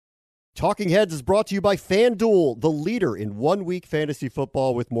Talking Heads is brought to you by FanDuel, the leader in one-week fantasy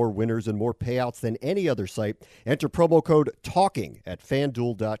football with more winners and more payouts than any other site. Enter promo code TALKING at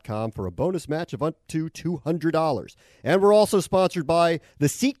FanDuel.com for a bonus match of up to $200. And we're also sponsored by the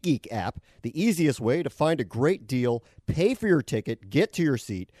SeatGeek app, the easiest way to find a great deal, pay for your ticket, get to your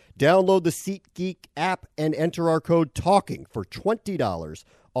seat, download the SeatGeek app, and enter our code TALKING for $20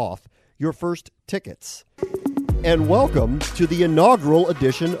 off your first tickets. And welcome to the inaugural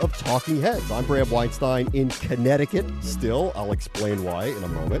edition of Talking Heads. I'm Bram Weinstein in Connecticut still. I'll explain why in a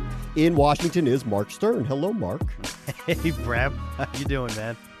moment. In Washington is Mark Stern. Hello, Mark. Hey, Bram. How you doing,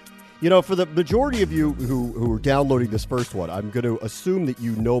 man? You know, for the majority of you who are downloading this first one, I'm going to assume that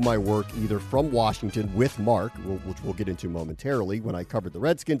you know my work either from Washington with Mark, which we'll get into momentarily, when I covered the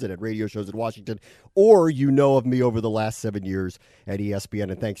Redskins and had radio shows in Washington, or you know of me over the last 7 years at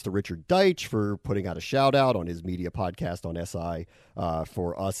ESPN. And thanks to Richard Deitch for putting out a shout-out on his media podcast on SI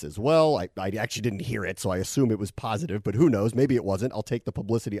for us as well. I actually didn't hear it, so I assume it was positive, but who knows? Maybe it wasn't. I'll take the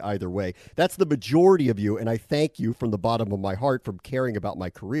publicity either way. That's the majority of you, and I thank you from the bottom of my heart for caring about my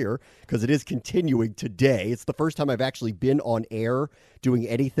career, because it is continuing today. It's the first time I've actually been on air doing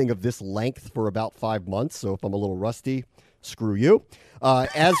anything of this length for about 5 months, so if I'm a little rusty, screw you.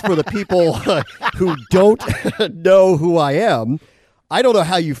 As for the people who don't know who I am, I don't know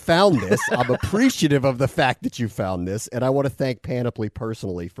how you found this. I'm appreciative of the fact that you found this, and I want to thank Panoply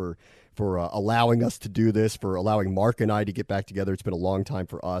personally for allowing us to do this, for allowing Mark and I to get back together. It's been a long time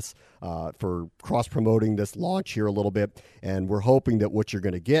for us, for cross-promoting this launch here a little bit, and we're hoping that what you're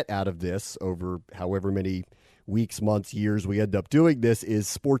going to get out of this over however many weeks, months, years we end up doing this is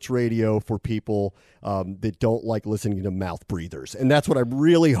sports radio for people that don't like listening to mouth breathers. And that's what I'm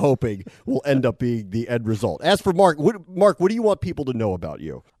really hoping will end up being the end result. As for Mark, what do you want people to know about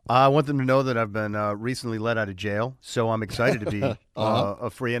you? I want them to know that I've been recently let out of jail, so I'm excited to be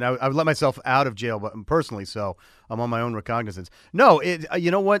free. And I've let myself out of jail, but personally, so I'm on my own recognizance. No,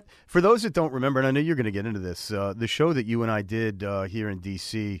 you know what? For those that don't remember, and I know you're going to get into this, the show that you and I did here in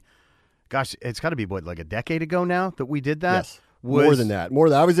D.C., gosh, it's got to be, like a decade ago now that we did that? Yes, more than that.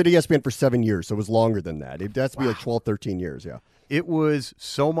 I was at ESPN for 7 years, so it was longer than that. It has to be like 12, 13 years, yeah. It was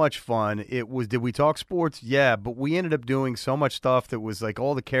so much fun. Did we talk sports? Yeah, but we ended up doing so much stuff that was like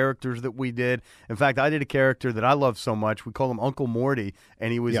all the characters that we did. In fact, I did a character that I love so much. We call him Uncle Morty,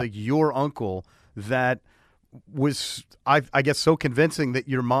 and he was like your uncle that was, I guess, so convincing that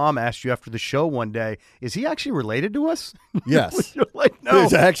your mom asked you after the show one day, is he actually related to us? Yes. You're like, no,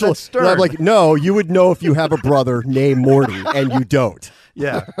 that's Stern. I'm like, no, you would know if you have a brother named Morty, and you don't.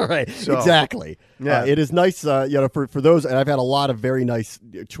 Yeah. Right. So, exactly. Yeah. It is nice, for those, and I've had a lot of very nice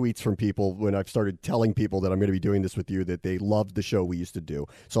tweets from people when I've started telling people that I'm going to be doing this with you, that they loved the show we used to do.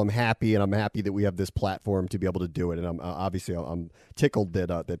 So I'm happy, and I'm happy that we have this platform to be able to do it. And I'm tickled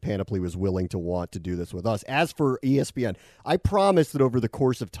that Panoply was willing to want to do this with us. As for ESPN, I promise that over the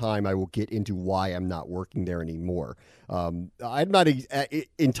course of time, I will get into why I'm not working there anymore. I'm not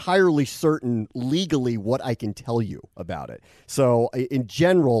entirely certain legally what I can tell you about it. So in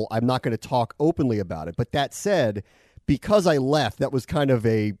general, I'm not going to talk openly about it. But that said, because I left, that was kind of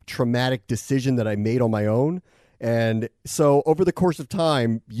a traumatic decision that I made on my own. And so over the course of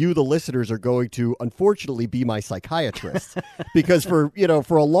time, you, the listeners, are going to, unfortunately, be my psychiatrist. Because for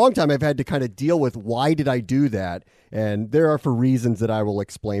a long time, I've had to kind of deal with why did I do that? And there are for reasons that I will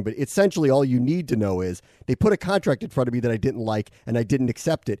explain. But essentially, all you need to know is they put a contract in front of me that I didn't like, and I didn't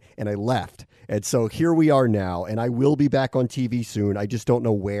accept it, and I left. And so here we are now, and I will be back on TV soon. I just don't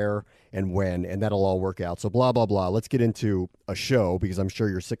know where and when, and that'll all work out. So blah, blah, blah. Let's get into a show, because I'm sure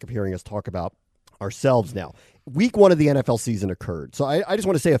you're sick of hearing us talk about ourselves now. Week 1 of the NFL season occurred. So I just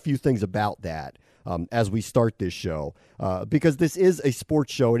want to say a few things about that as we start this show, because this is a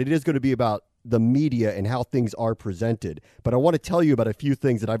sports show, and it is going to be about the media and how things are presented. But I want to tell you about a few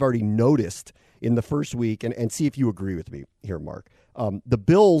things that I've already noticed in the first week and see if you agree with me here, Mark. The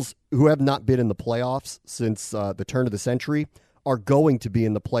Bills, who have not been in the playoffs since the turn of the century, are going to be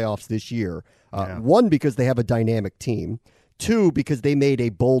in the playoffs this year. One, because they have a dynamic team. 2, because they made a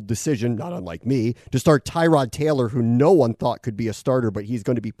bold decision, not unlike me, to start Tyrod Taylor, who no one thought could be a starter, but he's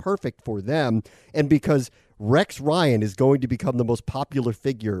going to be perfect for them. And because Rex Ryan is going to become the most popular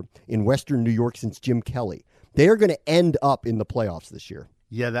figure in Western New York since Jim Kelly. They are going to end up in the playoffs this year.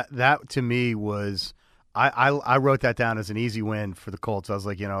 Yeah, that to me was, I wrote that down as an easy win for the Colts. I was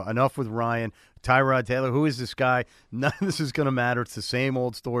like, enough with Ryan. Tyrod Taylor, who is this guy? None of this is going to matter. It's the same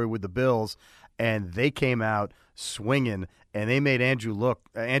old story with the Bills. And they came out swinging, and they made Andrew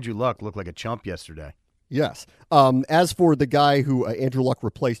Luck look like a chump yesterday. Yes. As for the guy who Andrew Luck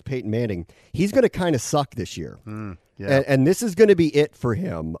replaced, Peyton Manning, he's going to kind of suck this year. And this is going to be it for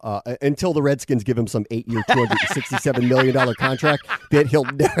him until the Redskins give him some 8-year, $267 million contract that he'll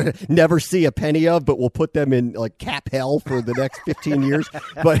never see a penny of, but will put them in like cap hell for the next 15 years.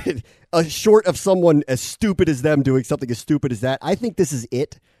 But short of someone as stupid as them doing something as stupid as that, I think this is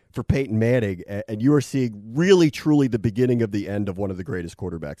it for Peyton Manning, and you are seeing really, truly the beginning of the end of one of the greatest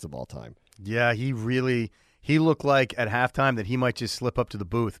quarterbacks of all time. Yeah, he looked like at halftime that he might just slip up to the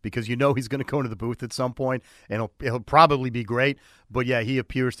booth because he's going to go into the booth at some point, and he'll probably be great. But, yeah, he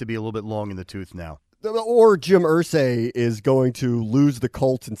appears to be a little bit long in the tooth now. Or Jim Irsay is going to lose the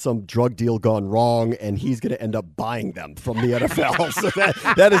Colts in some drug deal gone wrong, and he's going to end up buying them from the NFL. So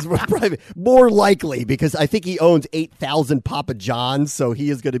that is probably more likely because I think he owns 8,000 Papa Johns, so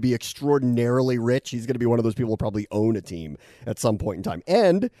he is going to be extraordinarily rich. He's going to be one of those people who will probably own a team at some point in time.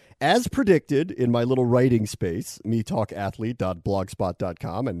 And as predicted in my little writing space,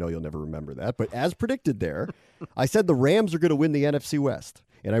 metalkathlete.blogspot.com, I know you'll never remember that, but as predicted there, I said the Rams are going to win the NFC West.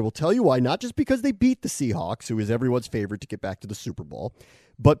 And I will tell you why, not just because they beat the Seahawks, who is everyone's favorite to get back to the Super Bowl,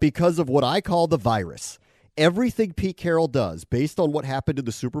 but because of what I call the virus. Everything Pete Carroll does, based on what happened in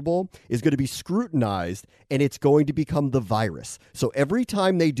the Super Bowl, is going to be scrutinized, and it's going to become the virus. So every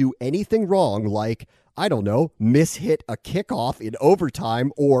time they do anything wrong, like, I don't know, mishit a kickoff in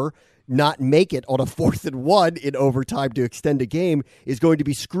overtime or not make it on a 4th and 1 in overtime to extend a game, is going to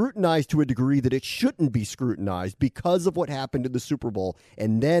be scrutinized to a degree that it shouldn't be scrutinized because of what happened in the Super Bowl.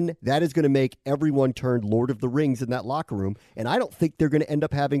 And then that is going to make everyone turn Lord of the Rings in that locker room. And I don't think they're going to end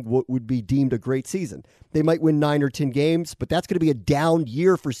up having what would be deemed a great season. They might win 9 or 10 games, but that's going to be a down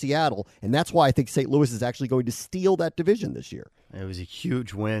year for Seattle. And that's why I think St. Louis is actually going to steal that division this year. It was a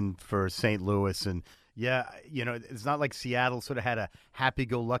huge win for St. Louis, and yeah, it's not like Seattle sort of had a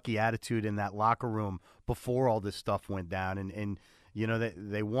happy-go-lucky attitude in that locker room before all this stuff went down. And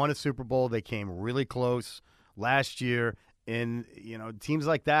they won a Super Bowl. They came really close last year. And, teams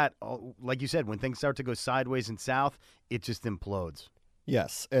like that, like you said, when things start to go sideways and south, it just implodes.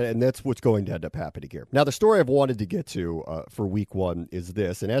 Yes, and that's what's going to end up happening here. Now, the story I've wanted to get to for week 1 is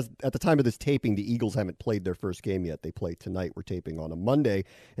this. And at the time of this taping, the Eagles haven't played their first game yet. They play tonight. We're taping on a Monday,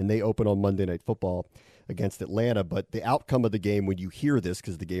 and they open on Monday Night Football against Atlanta. But the outcome of the game, when you hear this,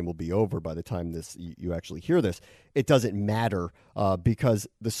 because the game will be over by the time you actually hear this, it doesn't matter because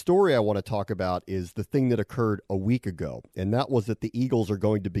the story I want to talk about is the thing that occurred a week ago, and that was that the Eagles are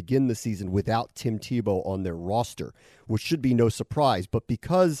going to begin the season without Tim Tebow on their roster, which should be no surprise. But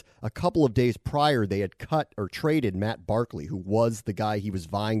because a couple of days prior they had cut or traded Matt Barkley, who was the guy he was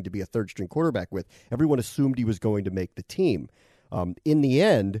vying to be a third-string quarterback with, everyone assumed he was going to make the team. In the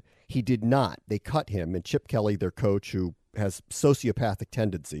end, he did not. They cut him, and Chip Kelly, their coach, who has sociopathic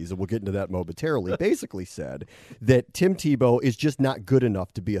tendencies, and we'll get into that momentarily, basically said that Tim Tebow is just not good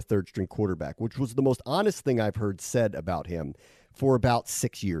enough to be a third-string quarterback, which was the most honest thing I've heard said about him for about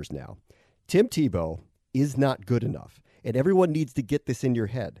 6 years now. Tim Tebow is not good enough, and everyone needs to get this in your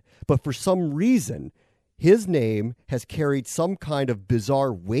head. But for some reason, his name has carried some kind of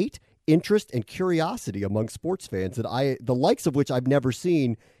bizarre weight, interest, and curiosity among sports fans that the likes of which I've never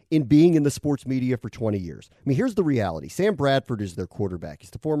seen in being in the sports media for 20 years. I mean, here's the reality. Sam Bradford is their quarterback. He's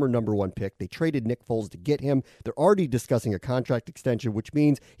the former number 1 pick. They traded Nick Foles to get him. They're already discussing a contract extension, which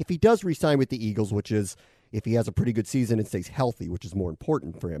means if he does re-sign with the Eagles, which is if he has a pretty good season and stays healthy, which is more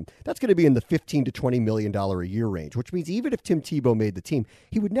important for him, that's going to be in the $15 to $20 million a year range, which means even if Tim Tebow made the team,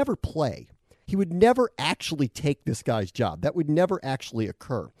 he would never play. He would never actually take this guy's job. That would never actually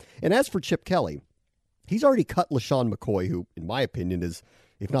occur. And as for Chip Kelly, he's already cut LaShawn McCoy, who, in my opinion, is,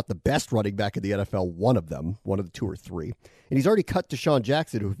 if not the best running back in the NFL, one of them, one of the 2 or 3. And he's already cut Deshaun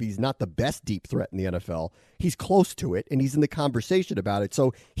Jackson, who, if he's not the best deep threat in the NFL, he's close to it, and he's in the conversation about it.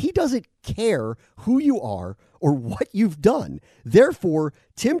 So he doesn't care who you are or what you've done. Therefore,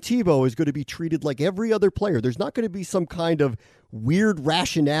 Tim Tebow is going to be treated like every other player. There's not going to be some kind of weird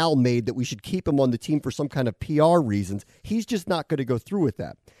rationale made that we should keep him on the team for some kind of PR reasons. He's just not going to go through with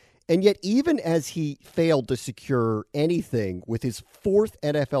that. And yet, even as he failed to secure anything with his 4th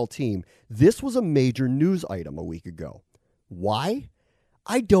NFL team, this was a major news item a week ago. Why?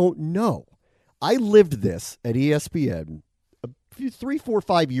 I don't know. I lived this at ESPN 3, 4,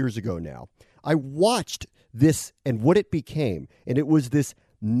 5 years ago now. I watched this and what it became, and it was this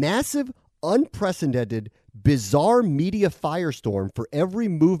massive, unprecedented, bizarre media firestorm for every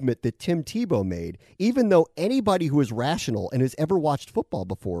movement that Tim Tebow made, even though anybody who is rational and has ever watched football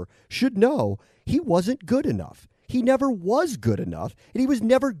before should know he wasn't good enough. He never was good enough, and he was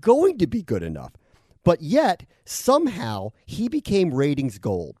never going to be good enough. But yet, somehow, he became ratings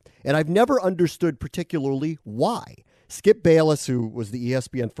gold, and I've never understood particularly why. Skip Bayless, who was the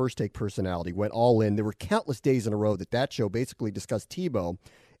ESPN First Take personality, went all in. There were countless days in a row that show basically discussed Tebow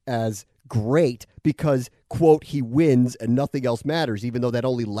as great because, quote, he wins and nothing else matters, even though that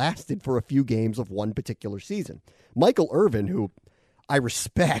only lasted for a few games of one particular season. Michael Irvin, who I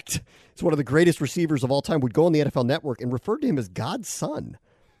respect, is one of the greatest receivers of all time, would go on the NFL Network and refer to him as God's son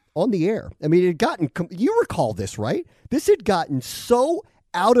on the air. I mean, it had gotten, you recall this, right? This had gotten so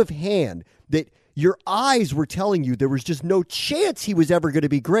out of hand that your eyes were telling you there was just no chance he was ever going to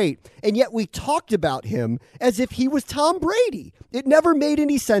be great, and yet we talked about him as if he was Tom Brady. It never made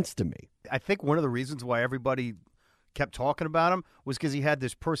any sense to me. I think one of the reasons why everybody kept talking about him was because he had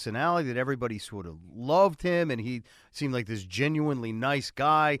this personality that everybody sort of loved him, and he seemed like this genuinely nice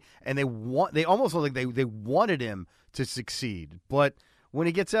guy, and they almost looked like they wanted him to succeed. But when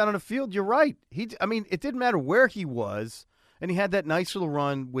he gets out on the field, you're right. It didn't matter where he was, and he had that nice little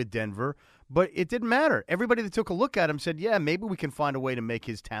run with Denver, but it didn't matter. Everybody that took a look at him said, yeah, maybe we can find a way to make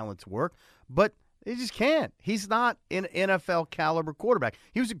his talents work, but they just can't. He's not an NFL caliber quarterback.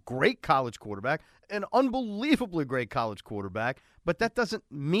 He was a great college quarterback, an unbelievably great college quarterback, but that doesn't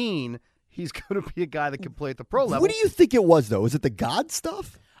mean he's going to be a guy that can play at the pro level. What do you think it was, though? Is it the God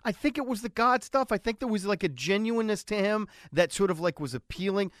stuff? I think it was the God stuff. I think there was like a genuineness to him that sort of like was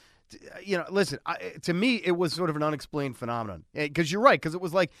appealing. Listen, to me, it was sort of an unexplained phenomenon. Because you're right, because it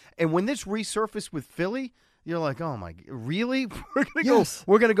was like, and when this resurfaced with Philly, you're like, oh my, really?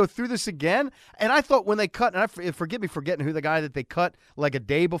 We're gonna go through this again? And I thought when they cut, and forgive me for forgetting who the guy that they cut like a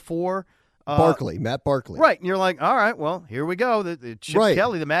day before. Matt Barkley. Right, and you're like, all right, well, here we go. The Chip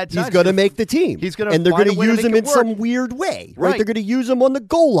Kelly, the Mad Scientist. He's going to make the team. And they're going to use him in some weird way, right? They're going to use him on the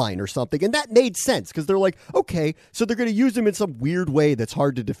goal line or something, and that made sense because they're like, okay, so they're going to use him in some weird way that's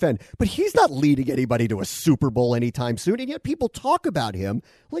hard to defend. But he's not leading anybody to a Super Bowl anytime soon, and yet people talk about him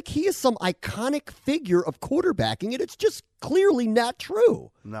like he is some iconic figure of quarterbacking, and it's just clearly not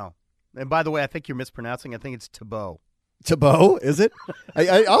true. No. And by the way, I think you're mispronouncing. I think it's Tebow. Tebow, is it?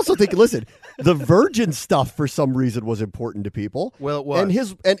 I also think, listen, the virgin stuff for some reason was important to people. Well, it was. And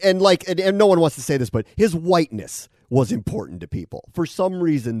his and no one wants to say this, but his whiteness was important to people. For some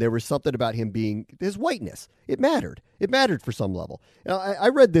reason, there was something about him being his whiteness. It mattered. It mattered for some level. Now, I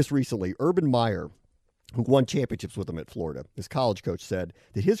read this recently. Urban Meyer, who won championships with him at Florida, his college coach, said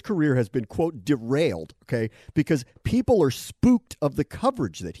that his career has been, quote, derailed, okay, because people are spooked of the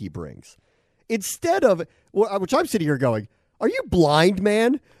coverage that he brings. Instead of, which I'm sitting here going, are you blind,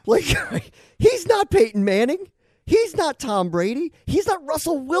 man? Like, he's not Peyton Manning. He's not Tom Brady. He's not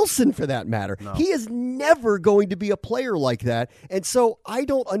Russell Wilson, for that matter. No. He is never going to be a player like that. And so I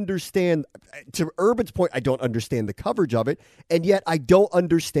don't understand, to Urban's point, I don't understand the coverage of it. And yet I don't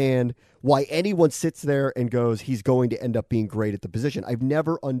understand why anyone sits there and goes, he's going to end up being great at the position. I've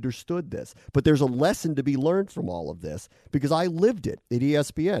never understood this. But there's a lesson to be learned from all of this because I lived it at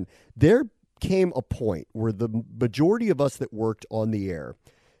ESPN. There came a point where the majority of us that worked on the air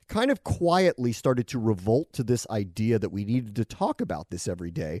kind of quietly started to revolt to this idea that we needed to talk about this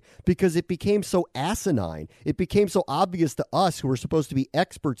every day because it became so asinine. It became so obvious to us who were supposed to be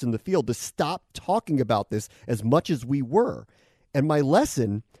experts in the field to stop talking about this as much as we were. And my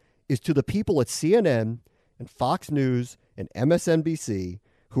lesson is to the people at CNN and Fox News and MSNBC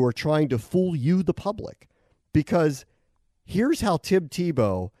who are trying to fool you, the public, because here's how Tim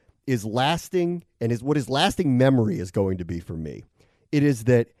Tebow is lasting, and what his lasting memory is going to be for me. It is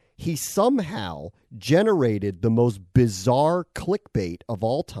that he somehow generated the most bizarre clickbait of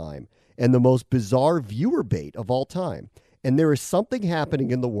all time and the most bizarre viewer bait of all time. And there is something happening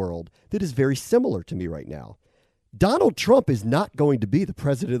in the world that is very similar to me right now. Donald Trump is not going to be the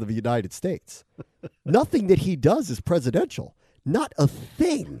president of the United States. Nothing that he does is presidential. Not a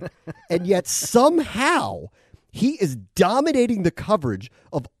thing. And yet somehow he is dominating the coverage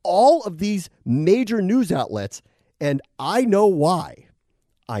of all of these major news outlets, and I know why.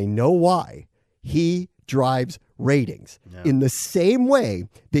 I know why. He drives ratings in the same way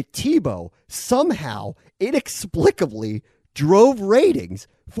that Tebow somehow, inexplicably, drove ratings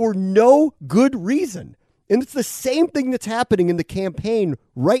for no good reason. And it's the same thing that's happening in the campaign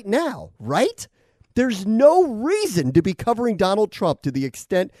right now, right? There's no reason to be covering Donald Trump to the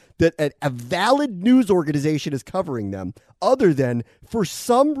extent that a valid news organization is covering them, other than, for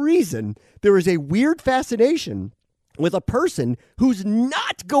some reason, there is a weird fascination with a person who's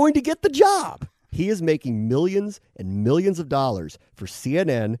not going to get the job. He is making millions and millions of dollars for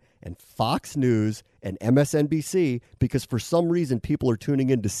CNN and Fox News and MSNBC because for some reason people are tuning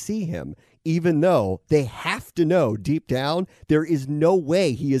in to see him, even though they have to know deep down there is no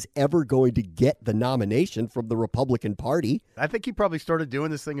way he is ever going to get the nomination from the Republican Party. I think he probably started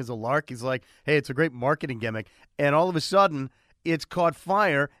doing this thing as a lark. He's like, hey, it's a great marketing gimmick. And all of a sudden, it's caught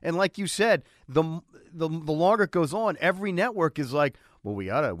fire. And like you said, the longer it goes on, every network is like, well, we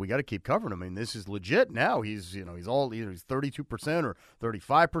gotta keep covering him. I mean, this is legit now. He's 32% or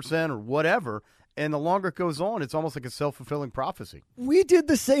 35% or whatever. And the longer it goes on, it's almost like a self-fulfilling prophecy. We did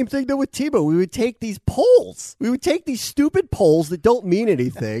the same thing, though, with Tebow. We would take these polls. We would take these stupid polls that don't mean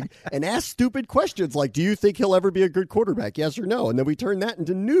anything and ask stupid questions like, do you think he'll ever be a good quarterback, yes or no? And then we turn that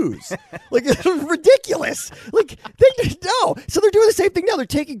into news. Like, it's ridiculous. Like, no. So they're doing the same thing now. They're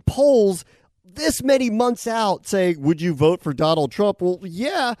taking polls this many months out saying, would you vote for Donald Trump? Well,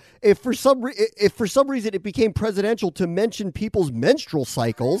 yeah, if for some reason it became presidential to mention people's menstrual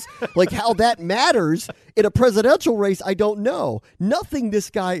cycles, like how that matters in a presidential race, I don't know. Nothing this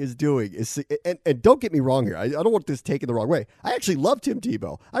guy is doing is, and don't get me wrong here, I don't want this taken the wrong way. I actually love Tim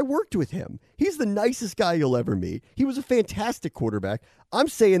Tebow. I worked with him. He's the nicest guy you'll ever meet. He was a fantastic quarterback. I'm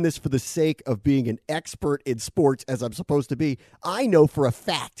saying this for the sake of being an expert in sports as I'm supposed to be. I know for a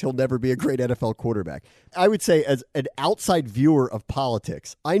fact he'll never be a great NFL quarterback. I would say as an outside viewer of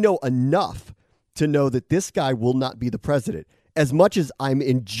politics, I know enough to know that this guy will not be the president. As much as I'm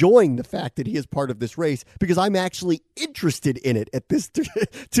enjoying the fact that he is part of this race, because I'm actually interested in it at this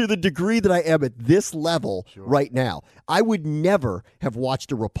to the degree that I am at this level right now. I would never have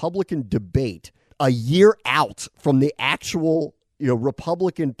watched a Republican debate a year out from the actual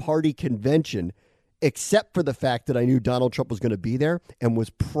Republican Party convention, except for the fact that I knew Donald Trump was going to be there and was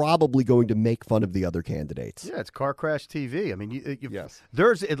probably going to make fun of the other candidates. Yeah, it's car crash TV. I mean, yes.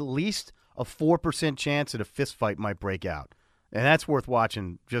 There's at least a 4% chance that a fist fight might break out. And that's worth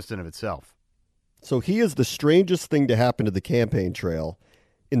watching just in of itself. So he is the strangest thing to happen to the campaign trail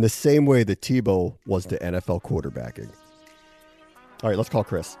in the same way that Tebow was to NFL quarterbacking. All right, let's call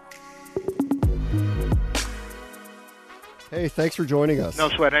Chris. Hey, thanks for joining us. No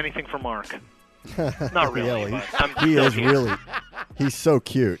sweat, anything for Mark. Not really. He's so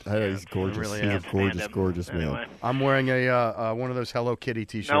cute. I know he's gorgeous. Really he's a gorgeous, gorgeous anyway. man. I'm wearing a one of those Hello Kitty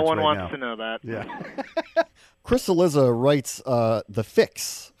T-shirts right now. No one wants to know that. Yeah. Chris Cillizza writes The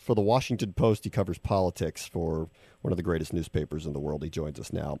Fix for the Washington Post. He covers politics for one of the greatest newspapers in the world. He joins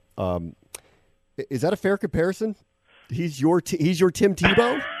us now. Is that a fair comparison? He's your Tim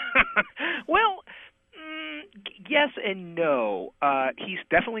Tebow? Well, yes and no. He's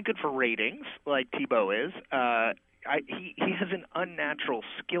definitely good for ratings, like Tebow is. He has an unnatural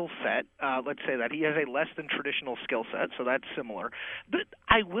skill set. Let's say that he has a less than traditional skill set, so that's similar. But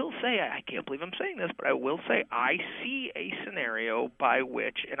I will say, I can't believe I'm saying this, but I will say I see a scenario by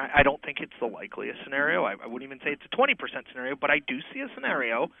which, and I don't think it's the likeliest scenario. I wouldn't even say it's a 20% scenario, but I do see a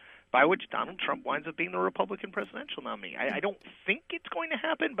scenario by which Donald Trump winds up being the Republican presidential nominee. I don't think it's going to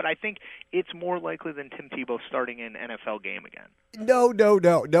happen, but I think it's more likely than Tim Tebow starting an NFL game again. No.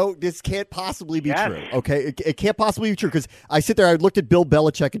 This can't possibly be true. Okay, it can't possibly be true because I sit there. I looked at Bill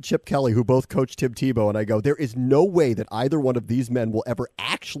Belichick and Chip Kelly, who both coached Tim Tebow, and I go, there is no way that either one of these men will ever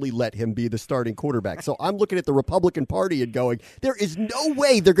actually let him be the starting quarterback. So I'm looking at the Republican Party and going, there is no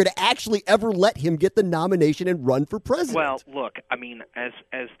way they're going to actually ever let him get the nomination and run for president. Well, look, I mean, as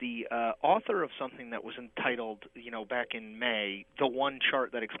the author of something that was entitled, back in May, the one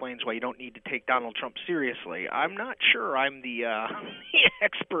chart that explains why you don't need to take Donald Trump seriously. I'm not sure I'm the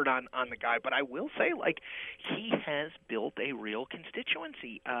expert on the guy, but I will say, he has built a real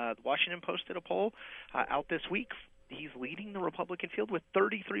constituency. The Washington Post did a poll out this week. He's leading the Republican field with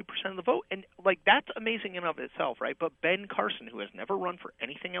 33% of the vote, and that's amazing in of itself, right? But Ben Carson, who has never run for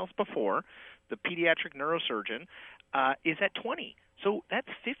anything else before, the pediatric neurosurgeon, is at 20%. So that's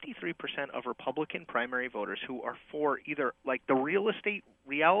 53% of Republican primary voters who are for either the real estate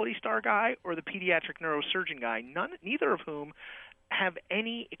reality star guy or the pediatric neurosurgeon guy, neither of whom have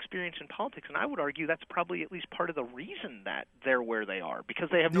any experience in politics. And I would argue that's probably at least part of the reason that they're where they are, because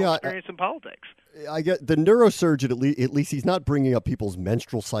they have no experience in politics. I get the neurosurgeon, at least he's not bringing up people's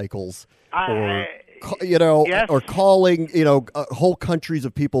menstrual cycles or yes. or calling, whole countries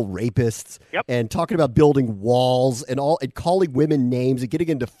of people rapists. Yep. And talking about building walls and calling women names and getting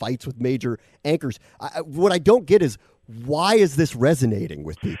into fights with major anchors. What I don't get is, why is this resonating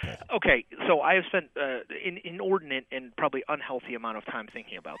with people? Okay, so I have spent an inordinate and probably unhealthy amount of time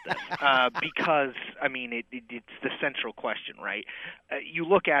thinking about this because, it's the central question, right? You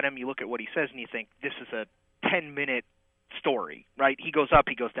look at him, you look at what he says, and you think this is a 10-minute story, right? He goes up,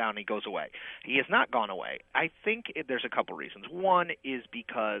 he goes down, he goes away. He has not gone away. I think there's a couple reasons. One is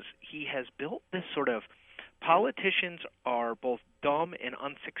because he has built this sort of politicians are both dumb and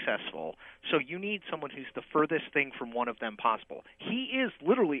unsuccessful, so you need someone who's the furthest thing from one of them possible. He is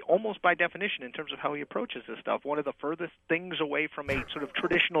literally, almost by definition, in terms of how he approaches this stuff, one of the furthest things away from a sort of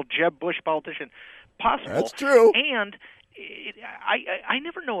traditional Jeb Bush politician possible. That's true. And I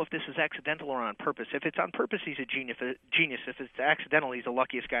never know if this is accidental or on purpose. If it's on purpose, he's a genius. If it's accidental, he's the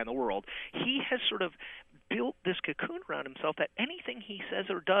luckiest guy in the world. He has sort of built this cocoon around himself that anything he says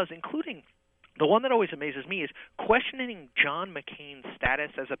or does, including the one that always amazes me, is questioning John McCain's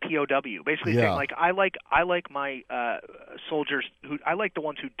status as a POW. Basically saying, like, I like my soldiers I like the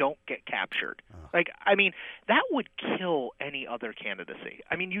ones who don't get captured. Like, I mean, that would kill any other candidacy.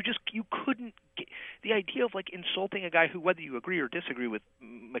 I mean, you couldn't get the idea of like insulting a guy who, whether you agree or disagree with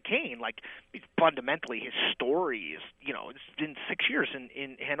McCain, like fundamentally his story is, it's been 6 years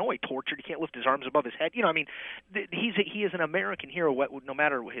in Hanoi, tortured. He can't lift his arms above his head. I mean, he is an American hero, no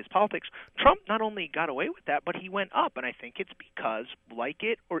matter his politics. Trump not only got away with that, but he went up, and I think it's because, like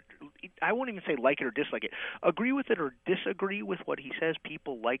it, or I won't even say like it or dislike it, agree with it or disagree with what he says,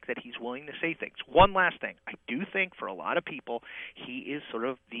 people like that he's willing to say things. One last thing. I do think for a lot of people, he is sort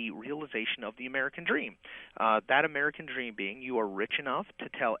of the realization of the American dream. That American dream being you are rich enough to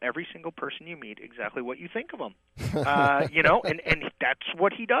tell every single person you meet exactly what you think of them. And that's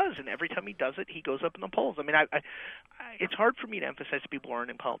what he does, and every time he does it, he goes up in the polls. I mean, it's hard for me to emphasize people who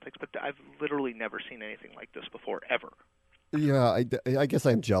aren't in politics, but I've literally never seen anything like this before, ever. Yeah, I guess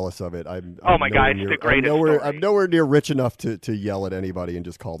I'm jealous of it. Oh my God, it's the greatest story. I'm nowhere near rich enough to yell at anybody and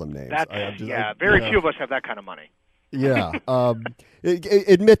just call them names. Very few of us have that kind of money. Yeah.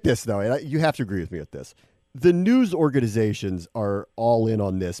 Admit this, though, and you have to agree with me with this. The news organizations are all in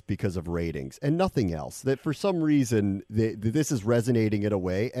on this because of ratings and nothing else. That for some reason, this is resonating in a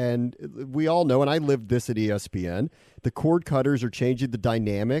way. And we all know, and I lived this at ESPN, the cord cutters are changing the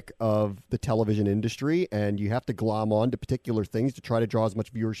dynamic of the television industry, and you have to glom on to particular things to try to draw as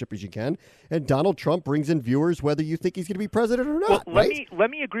much viewership as you can. And Donald Trump brings in viewers whether you think he's going to be president or not. Well, let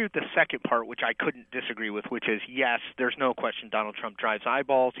me agree with the second part, which I couldn't disagree with, which is, yes, there's no question Donald Trump drives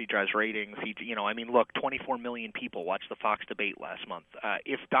eyeballs, he drives ratings. Look, 24 million people watched the Fox debate last month.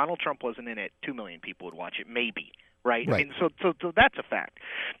 If Donald Trump wasn't in it, 2 million people would watch it, maybe. Right? I mean, so that's a fact.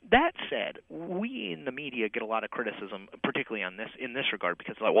 That said, we in the media get a lot of criticism, particularly in this regard,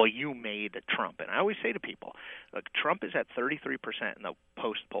 because you made Trump. And I always say to people, look, Trump is at 33% in the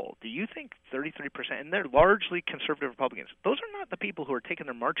Post poll. Do you think 33%, and they're largely conservative Republicans, those are not the people who are taking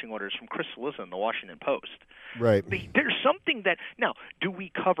their marching orders from Chris Cillizza in the Washington Post. Right. There's something that, now, do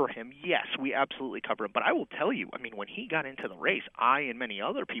we cover him? Yes, we absolutely cover him. But I will tell you, I mean, when he got into the race, I and many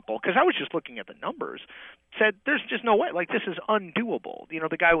other people, because I was just looking at the numbers, said there's just no way. Like, this is undoable.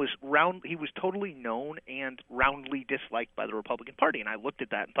 The guy was he was totally known and roundly disliked by the Republican Party. And I looked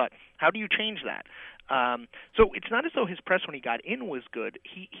at that and thought, how do you change that? So it's not as though his press when he got in was good.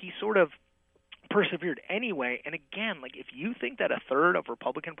 He sort of persevered anyway. And again, like, if you think that a third of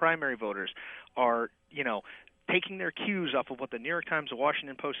Republican primary voters are, taking their cues off of what the New York Times, the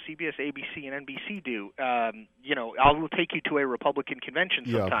Washington Post, CBS, ABC, and NBC do, I will take you to a Republican convention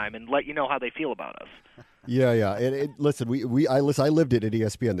sometime and let you know how they feel about us. Yeah. And listen, I lived it at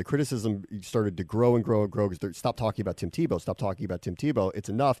ESPN. The criticism started to grow and grow and grow because stop talking about Tim Tebow. Stop talking about Tim Tebow. It's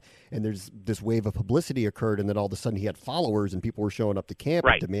enough. And there's this wave of publicity occurred, and then all of a sudden he had followers, and people were showing up to camp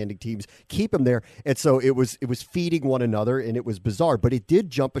and demanding teams keep him there. And so it was feeding one another, and it was bizarre. But it did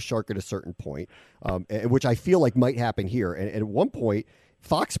jump a shark at a certain point, which I feel like might happen here. And at one point,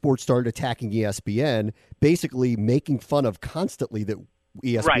 Fox Sports started attacking ESPN, basically making fun of constantly that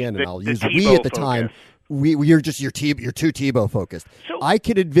ESPN, and I'll use we at the time, you're too Tebow focused. So, I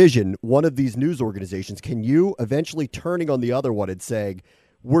could envision one of these news organizations, can you, eventually turning on the other one and saying,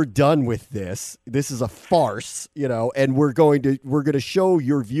 we're done with this. This is a farce, and we're going to show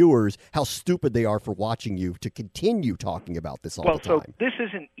your viewers how stupid they are for watching you to continue talking about this all the time. So this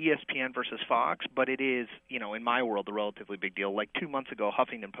isn't ESPN versus Fox, but it is, in my world, a relatively big deal. Like 2 months ago,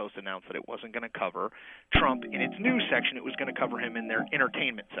 Huffington Post announced that it wasn't going to cover Trump in its news section. It was going to cover him in their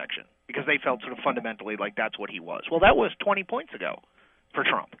entertainment section because they felt sort of fundamentally like that's what he was. Well, that was 20 points ago for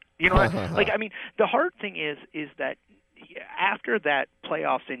Trump. The hard thing is that after that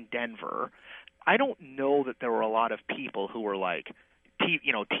playoffs in Denver, I don't know that there were a lot of people who were like,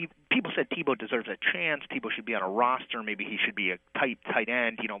 people said Tebow deserves a chance. Tebow should be on a roster. Maybe he should be a tight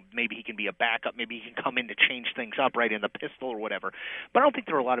end. Maybe he can be a backup. Maybe he can come in to change things up right in the pistol or whatever. But I don't think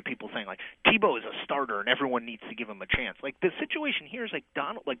there are a lot of people saying like Tebow is a starter and everyone needs to give him a chance. Like the situation here is like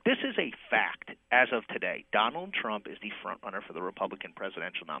this is a fact as of today. Donald Trump is the front runner for the Republican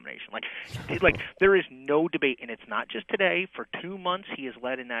presidential nomination. Like there is no debate, and it's not just today. For 2 months, he has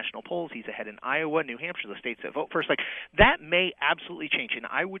led in national polls. He's ahead in Iowa, New Hampshire, the states that vote first. Like that may absolutely change, and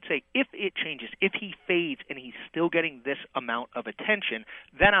I would say if it changes, if he fades and he's still getting this amount of attention,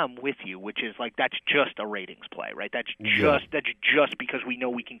 then I'm with you, which is like that's just a ratings play, right? That's just because we know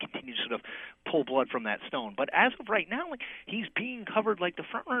we can continue to sort of pull blood from that stone. But as of right now, like he's being covered like the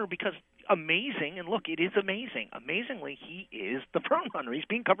front runner because amazing, and look, it is amazing. Amazingly, he is the front runner. He's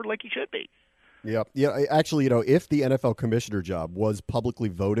being covered like he should be. Yeah. Actually, if the NFL commissioner job was publicly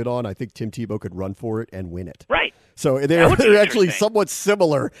voted on, I think Tim Tebow could run for it and win it. Right. So they're actually somewhat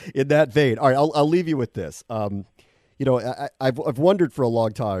similar in that vein. All right, I'll leave you with this. I've wondered for a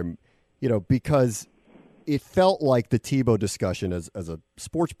long time, because it felt like the Tebow discussion as a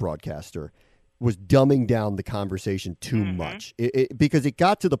sports broadcaster was dumbing down the conversation too much. Because it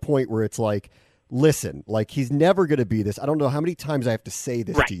got to the point where it's like, listen, like he's never going to be this. I don't know how many times I have to say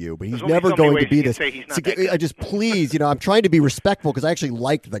this to you, but he's never going to be this. So I just please, I'm trying to be respectful because I actually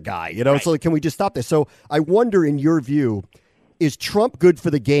like the guy, Right. So can we just stop this? So I wonder, in your view, is Trump good for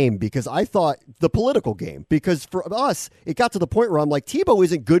the game? Because I thought the political game, because for us, it got to the point where I'm like, Tebow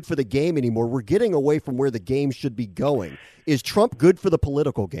isn't good for the game anymore. We're getting away from where the game should be going. Is Trump good for the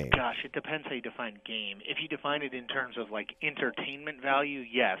political game? Gosh, it depends how you define game. If you define it in terms of like entertainment value,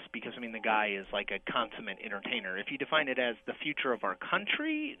 yes, because the guy is like a consummate entertainer. If you define it as the future of our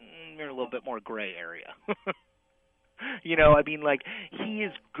country, you're a little bit more gray area. He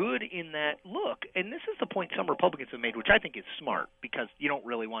is good in that look, and this is the point some Republicans have made, which I think is smart, because you don't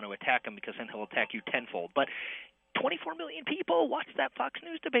really want to attack him because then he'll attack you tenfold. But 24 million people watched that Fox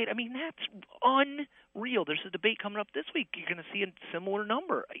News debate. That's unreal. There's a debate coming up this week. You're going to see a similar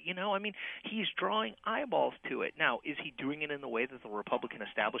number. He's drawing eyeballs to it. Now, is he doing it in the way that the Republican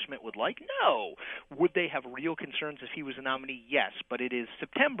establishment would like? No. Would they have real concerns if he was a nominee? Yes. But it is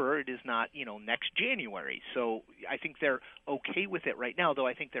September. It is not, next January. So I think they're okay with it right now, though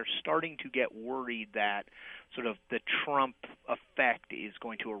I think they're starting to get worried that sort of the Trump effect is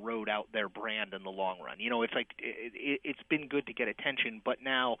going to erode out their brand in the long run. It's like it's been good to get attention, but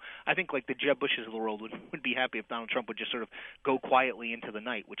now I think like the Jeb Bushes of the world would be happy if Donald Trump would just sort of go quietly into the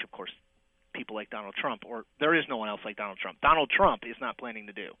night, which of course people like Donald Trump, or there is no one else like Donald Trump. Donald Trump is not planning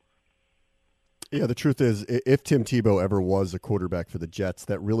to do. Yeah, the truth is, if Tim Tebow ever was a quarterback for the Jets,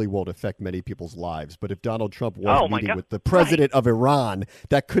 that really won't affect many people's lives. But if Donald Trump was meeting with the president of Iran,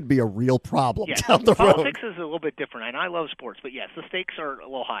 that could be a real problem down the road. Politics is a little bit different, and I love sports, but yes, the stakes are a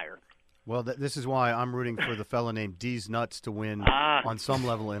little higher. Well, this is why I'm rooting for the fella named D's Nuts to win on some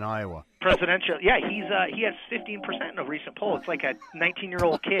level in Iowa. Presidential, yeah, he has 15% in a recent poll. It's like a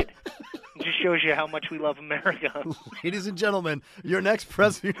 19-year-old kid. It just shows you how much we love America. Ladies and gentlemen, your next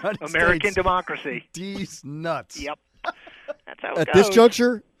president of the United American States, democracy. D's Nuts. Yep, that's how it At goes. this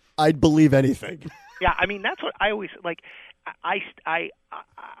juncture, I'd believe anything. Yeah, that's what I always like. I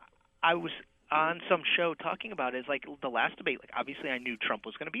was on some show talking about is like the last debate. Like obviously, I knew Trump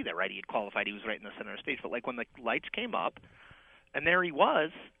was going to be there, right? He had qualified. He was right in the center of the stage. But like when the lights came up, and there he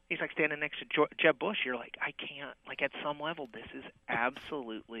was, he's like standing next to Jeb Bush. You're like, I can't. Like at some level, this is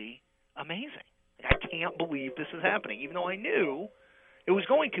absolutely amazing. Like, I can't believe this is happening, even though I knew it was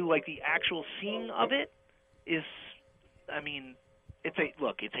going to. Like the actual seeing of it is,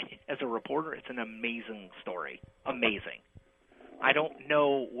 as a reporter, it's an amazing story. Amazing. I don't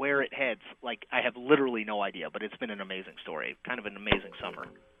know where it heads. Like, I have literally no idea, but it's been an amazing story. Kind of an amazing summer.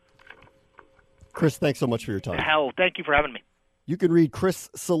 Chris, thanks so much for your time. Hell, thank you for having me. You can read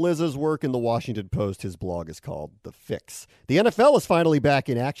Chris Cillizza's work in the Washington Post. His blog is called The Fix. The NFL is finally back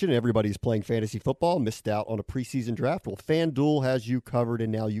in action, and everybody's playing fantasy football. Missed out on a preseason draft? Well, FanDuel has you covered,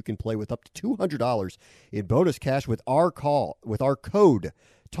 and now you can play with up to $200 in bonus cash with our code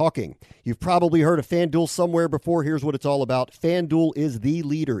TALKING. You've probably heard of FanDuel somewhere before. Here's what it's all about. FanDuel is the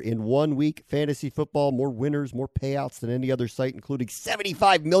leader in 1 week fantasy football. More winners, more payouts than any other site, including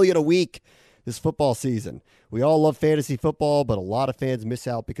 $75 million a week this football season. We all love fantasy football, but a lot of fans miss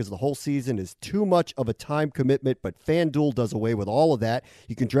out because the whole season is too much of a time commitment, but FanDuel does away with all of that.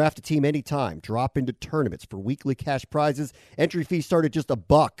 You can draft a team anytime, drop into tournaments for weekly cash prizes. Entry fees start at just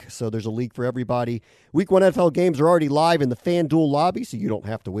 $1, so there's a league for everybody. Week 1 NFL games are already live in the FanDuel lobby, so you don't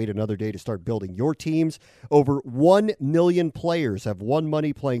have to wait another day to start building your teams. Over 1 million players have won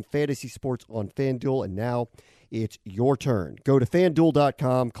money playing fantasy sports on FanDuel, and now it's your turn. Go to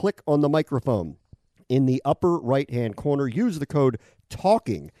FanDuel.com, click on the microphone. In the upper right-hand corner, use the code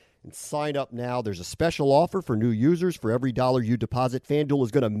TALKING and sign up now. There's a special offer for new users. For every $1 you deposit, FanDuel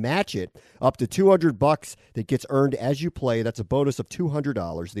is going to match it up to $200 that gets earned as you play. That's a bonus of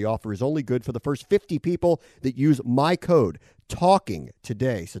 $200. The offer is only good for the first 50 people that use my code, TALKING,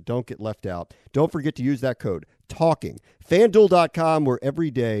 today, so don't get left out. Don't forget to use that code, TALKING. FanDuel.com, where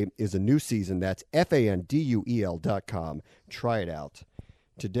every day is a new season. That's FanDuel.com. Try it out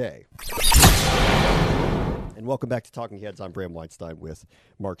today. And welcome back to Talking Heads. I'm Bram Weinstein with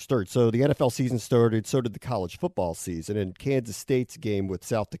Mark Sturt. So the NFL season started, so did the college football season. And Kansas State's game with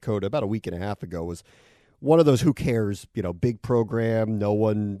South Dakota about a week and a half ago was one of those who cares, big program. No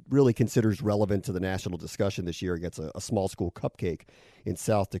one really considers relevant to the national discussion this year against a small school cupcake in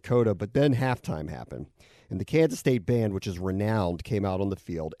South Dakota. But then halftime happened. And the Kansas State band, which is renowned, came out on the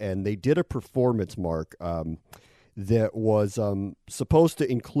field. And they did a performance, Mark, that was supposed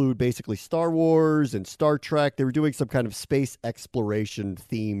to include basically Star Wars and Star Trek. They were doing some kind of space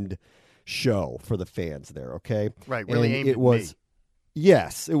exploration-themed show for the fans there, okay? Right, really and aimed at me.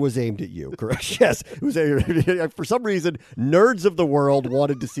 Yes, it was aimed at you, correct? Yes, it was. For some reason, nerds of the world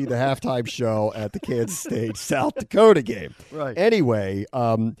wanted to see the halftime show at the Kansas State South Dakota game. Right. Anyway,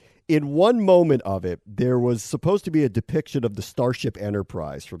 in one moment of it, there was supposed to be a depiction of the Starship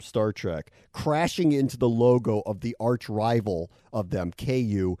Enterprise from Star Trek crashing into the logo of the arch rival of them,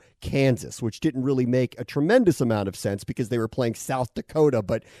 KU, Kansas, which didn't really make a tremendous amount of sense because they were playing South Dakota.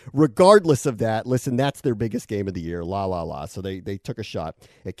 But regardless of that, listen, that's their biggest game of the year, la, la, la. So they took a shot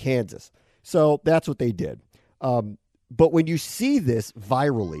at Kansas. So that's what they did. But when you see this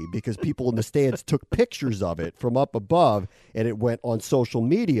virally, because people in the stands took pictures of it from up above and it went on social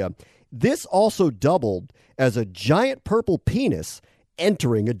media, this also doubled as a giant purple penis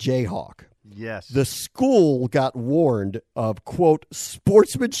entering a Jayhawk. Yes. The school got warned of, quote,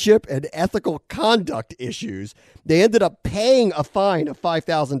 sportsmanship and ethical conduct issues. They ended up paying a fine of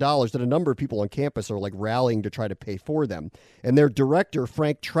 $5,000 that a number of people on campus are like rallying to try to pay for them. And their director,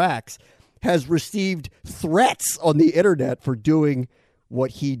 Frank Trax, has received threats on the internet for doing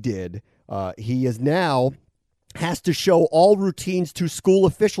what he did. He is now has to show all routines to school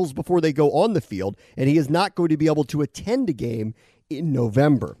officials before they go on the field, and he is not going to be able to attend a game in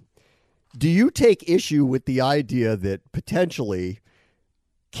November. Do you take issue with the idea that potentially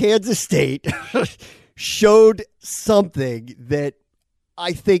Kansas State showed something that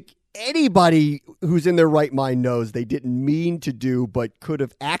I think anybody who's in their right mind knows they didn't mean to do, but could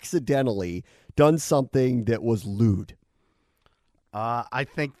have accidentally done something that was lewd? I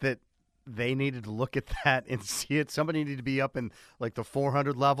think that they needed to look at that and see it. Somebody needed to be up in like the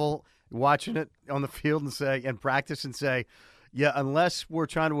 400 level watching it on the field and practice and say, yeah, unless we're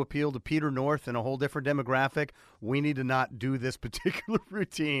trying to appeal to Peter North and a whole different demographic, we need to not do this particular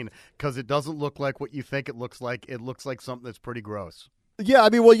routine because it doesn't look like what you think it looks like. It looks like something that's pretty gross. Yeah, I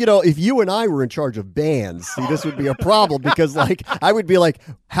mean, well, if you and I were in charge of bands, see, this would be a problem because, I would be like,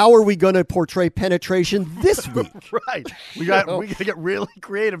 how are we going to portray penetration this week? Right. We got to get really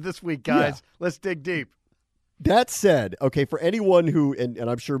creative this week, guys. Yeah. Let's dig deep. That said, okay, for anyone who, and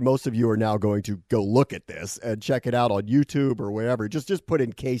I'm sure most of you are now going to go look at this and check it out on YouTube or wherever, just put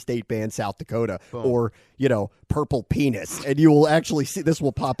in K-State band South Dakota or, purple penis, and you will actually see, this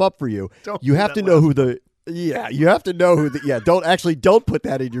will pop up for you. You have to know who the... Yeah, you have to know who don't put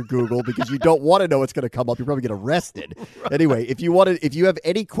that in your Google because you don't want to know what's going to come up. You're probably get arrested. Right. Anyway, if you have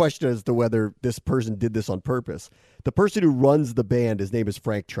any question as to whether this person did this on purpose, the person who runs the band, his name is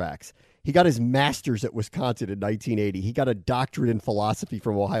Frank Trax. He got his master's at Wisconsin in 1980. He got a doctorate in philosophy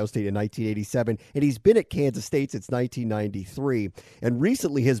from Ohio State in 1987, and he's been at Kansas State since 1993. And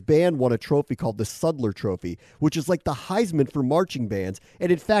recently, his band won a trophy called the Sudler Trophy, which is like the Heisman for marching bands.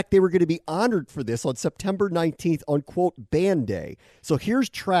 And in fact, they were going to be honored for this on September 19th on, quote, Band Day. So here's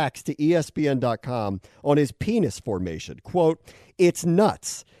Trax to ESPN.com on his penis formation. Quote, "It's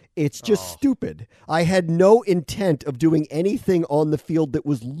nuts. It's just stupid. I had no intent of doing anything on the field that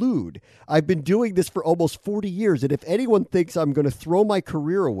was lewd. I've been doing this for almost 40 years, and if anyone thinks I'm going to throw my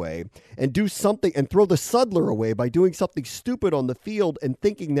career away and do something and throw the Sudler away by doing something stupid on the field and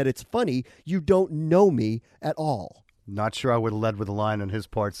thinking that it's funny, you don't know me at all." Not sure I would have led with a line on his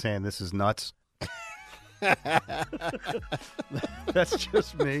part saying this is nuts. That's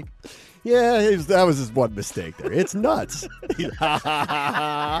just me. Yeah, that was his one mistake there. It's nuts.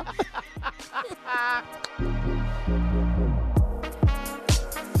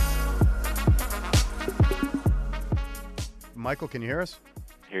 Michael, can you hear us?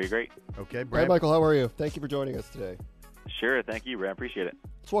 Hear you great. Okay, Brad. Hi, Michael. How are you? Thank you for joining us today. Sure. Thank you, Brad. Appreciate it.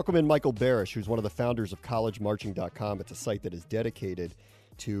 Let's welcome in Michael Barasch, who's one of the founders of collegemarching.com. It's a site that is dedicated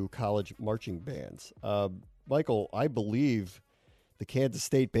to college marching bands. Michael, I believe the Kansas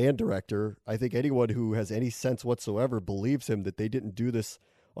State band director, I think anyone who has any sense whatsoever believes him that they didn't do this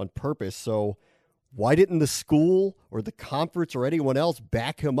on purpose. So why didn't the school or the conference or anyone else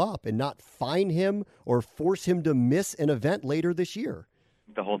back him up and not fine him or force him to miss an event later this year?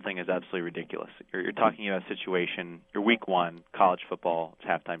 The whole thing is absolutely ridiculous. You're talking about a situation, you're week one, college football, it's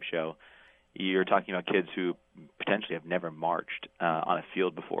halftime show. You're talking about kids who potentially have never marched on a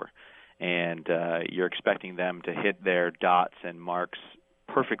field before. And you're expecting them to hit their dots and marks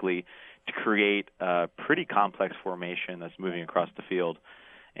perfectly to create a pretty complex formation that's moving across the field.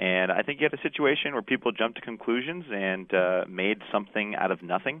 And I think you had a situation where people jumped to conclusions and made something out of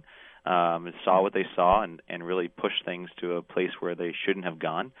nothing. Saw what they saw and really pushed things to a place where they shouldn't have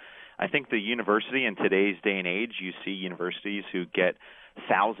gone. I think the university in today's day and age, you see universities who get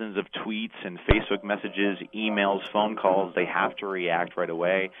thousands of tweets and Facebook messages, emails, phone calls. They have to react right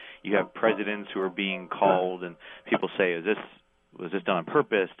away. You have presidents who are being called, and people say, was this done on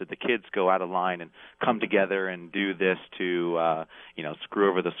purpose? Did the kids go out of line and come together and do this to, screw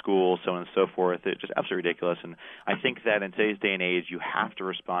over the school, so on and so forth? It's just absolutely ridiculous. And I think that in today's day and age, you have to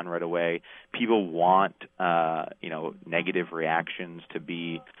respond right away. People want, negative reactions to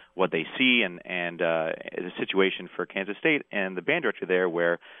be what they see, and it's a situation for Kansas State and the band director there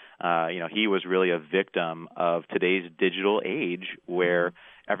where, he was really a victim of today's digital age where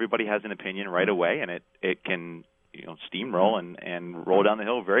everybody has an opinion right away, and it can steamroll and roll down the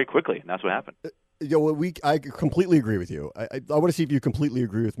hill very quickly, and that's what happened. I completely agree with you. I want to see if you completely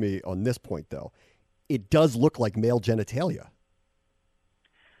agree with me on this point, though. It does look like male genitalia.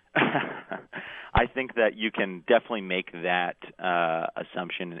 I think that you can definitely make that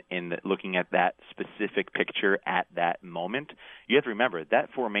assumption in looking at that specific picture at that moment. You have to remember that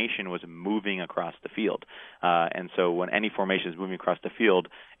formation was moving across the field, and so when any formation is moving across the field,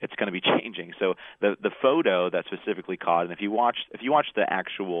 it's going to be changing. So the photo that specifically caught, and if you watch the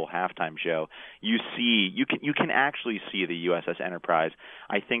actual halftime show, you can actually see the USS Enterprise.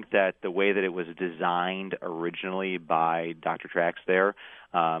 I think that the way that it was designed originally by Dr. Trax there.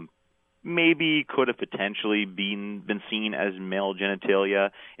 Maybe could have potentially been seen as male genitalia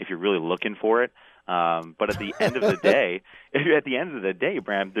if you're really looking for it. But at the end of the day,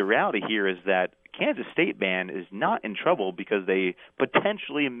 Bram, the reality here is that Kansas State band is not in trouble because they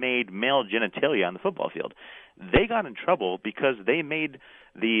potentially made male genitalia on the football field. They got in trouble because they made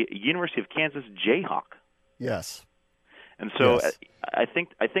the University of Kansas Jayhawk. Yes. And so yes. I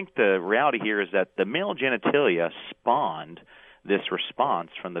think the reality here is that the male genitalia spawned this response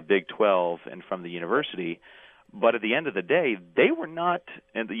from the Big 12 and from the university. But at the end of the day, they were not,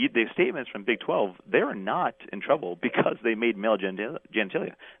 and the statements from Big 12, they were not in trouble because they made male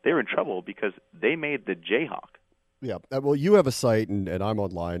genitalia. They were in trouble because they made the Jayhawk. Yeah. Well, you have a site, and I'm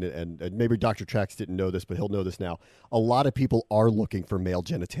online, and maybe Dr. Trax didn't know this, but he'll know this now. A lot of people are looking for male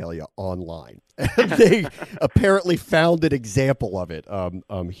genitalia online. They apparently found an example of it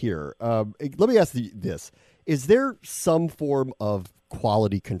here. Let me ask this. Is there some form of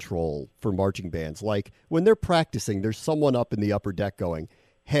quality control for marching bands? Like when they're practicing, there's someone up in the upper deck going,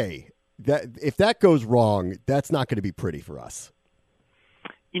 hey, if that goes wrong, that's not going to be pretty for us.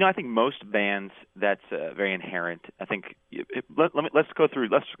 I think most bands, that's very inherent. I think let's go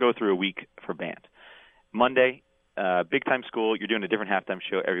through a week for band. Monday, big time school, you're doing a different halftime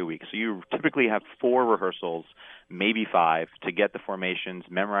show every week. So you typically have 4 rehearsals, maybe 5, to get the formations,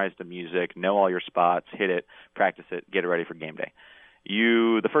 memorize the music, know all your spots, hit it, practice it, get it ready for game day.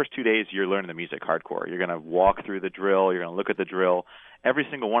 The first 2 days, you're learning the music hardcore. You're going to walk through the drill. You're going to look at the drill. Every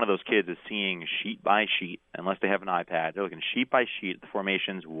single one of those kids is seeing sheet by sheet, unless they have an iPad. They're looking sheet by sheet at the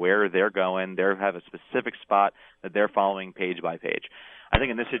formations, where they're going. They have a specific spot that they're following page by page. I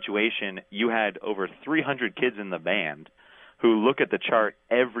think in this situation, you had over 300 kids in the band who look at the chart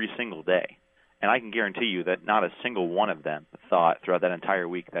every single day. And I can guarantee you that not a single one of them thought throughout that entire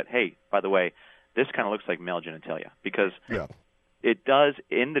week that, hey, by the way, this kind of looks like male genitalia. Because it does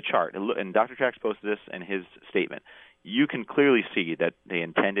in the chart, and Dr. Trax posted this in his statement, you can clearly see that they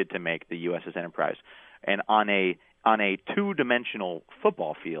intended to make the USS Enterprise. And on a 2-dimensional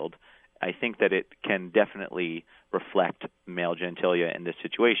football field, I think that it can definitely reflect male genitalia in this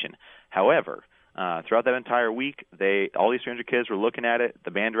situation. However, throughout that entire week, all these 300 kids were looking at it.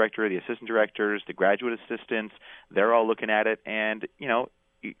 The band director, the assistant directors, the graduate assistants, they're all looking at it. And,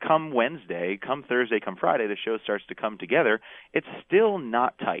 come Wednesday, come Thursday, come Friday, the show starts to come together. It's still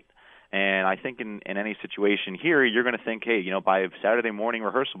not tight. And I think in any situation here, you're going to think, hey, by Saturday morning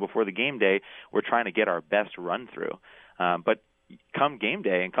rehearsal before the game day, we're trying to get our best run through. But come game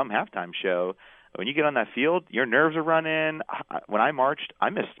day and come halftime show, when you get on that field, your nerves are running. When I marched, I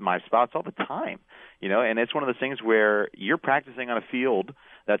missed my spots all the time, and it's one of those things where you're practicing on a field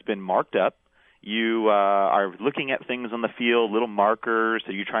that's been marked up. You are looking at things on the field, little markers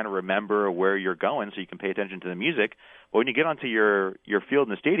that you're trying to remember where you're going so you can pay attention to the music. But when you get onto your field in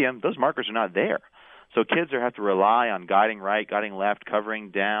the stadium, those markers are not there. So kids have to rely on guiding right, guiding left,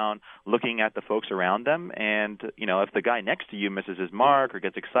 covering down, looking at the folks around them. And, if the guy next to you misses his mark or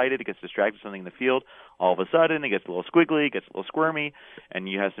gets excited, gets distracted with something in the field, all of a sudden it gets a little squiggly, gets a little squirmy, and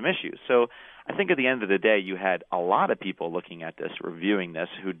you have some issues. So I think at the end of the day, you had a lot of people looking at this, reviewing this,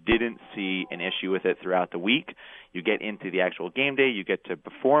 who didn't see an issue with it throughout the week. You get into the actual game day, you get to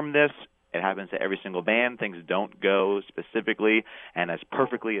perform this. It happens to every single band. Things don't go specifically and as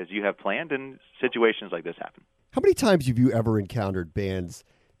perfectly as you have planned, and situations like this happen. How many times have you ever encountered bands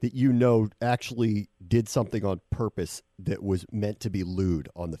that actually did something on purpose that was meant to be lewd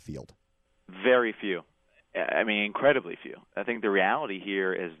on the field? Very few. I mean, incredibly few. I think the reality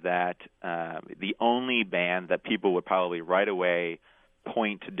here is that the only band that people would probably right away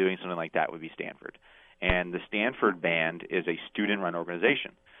point to doing something like that would be Stanford. And the Stanford band is a student-run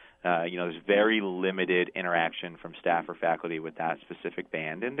organization. There's very limited interaction from staff or faculty with that specific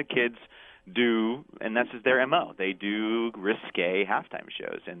band, and the kids do, and that's just their MO. They do risque halftime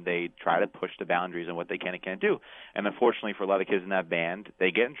shows, and they try to push the boundaries on what they can and can't do. And unfortunately for a lot of kids in that band, they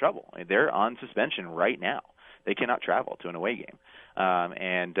get in trouble. They're on suspension right now. They cannot travel to an away game.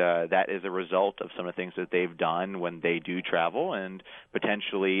 And that is a result of some of the things that they've done when they do travel, and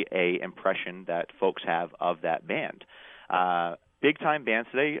potentially a impression that folks have of that band. Big-time bands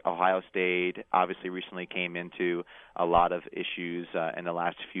today, Ohio State obviously recently came into a lot of issues in the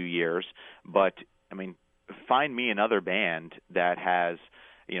last few years. But, find me another band that has,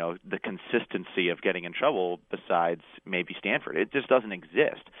 the consistency of getting in trouble besides maybe Stanford. It just doesn't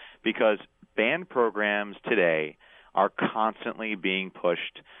exist because band programs today are constantly being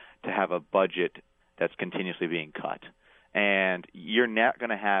pushed to have a budget that's continuously being cut. And you're not going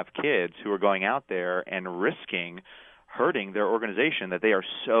to have kids who are going out there and risking hurting their organization that they are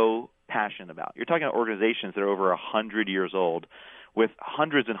so passionate about. You're talking about organizations that are over 100 years old with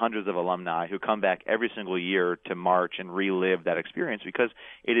hundreds and hundreds of alumni who come back every single year to march and relive that experience because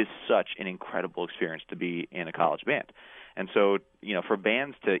it is such an incredible experience to be in a college band. And so, for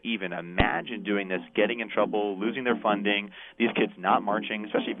bands to even imagine doing this, getting in trouble, losing their funding, these kids not marching,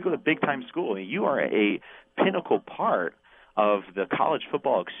 especially if you go to big-time school, you are a pinnacle part of the college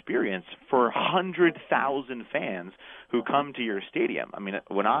football experience for 100,000 fans who come to your stadium.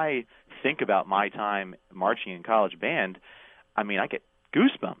 When I think about my time marching in college band, I get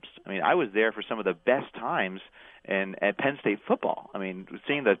goosebumps. I was there for some of the best times at Penn State football.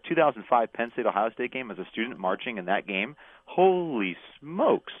 Seeing the 2005 Penn State-Ohio State game as a student marching in that game, holy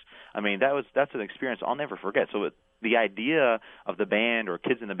smokes. That's an experience I'll never forget. So the idea of the band or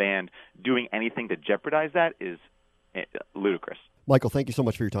kids in the band doing anything to jeopardize that is ludicrous. Michael, thank you so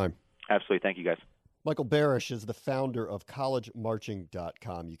much for your time. Absolutely. Thank you, guys. Michael Barasch is the founder of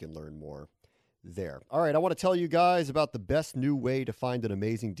collegemarching.com. You can learn more there. All right, I want to tell you guys about the best new way to find an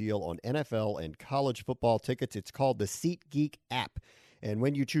amazing deal on NFL and college football tickets. It's called the SeatGeek app. And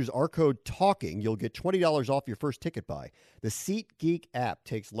when you choose our code TALKING, you'll get $20 off your first ticket buy. The SeatGeek app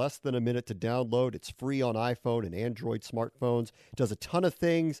takes less than a minute to download. It's free on iPhone and Android smartphones. It does a ton of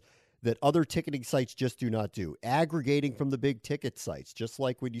things that other ticketing sites just do not do. Aggregating from the big ticket sites. Just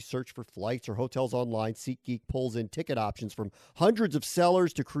like when you search for flights or hotels online, SeatGeek pulls in ticket options from hundreds of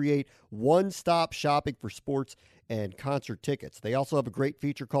sellers to create one-stop shopping for sports and concert tickets. They also have a great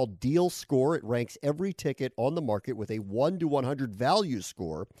feature called Deal Score. It ranks every ticket on the market with a 1 to 100 value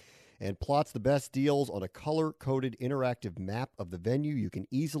score and plots the best deals on a color-coded interactive map of the venue. You can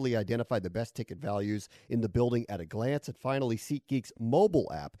easily identify the best ticket values in the building at a glance. And finally, SeatGeek's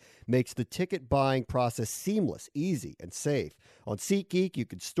mobile app makes the ticket buying process seamless, easy, and safe. On SeatGeek, you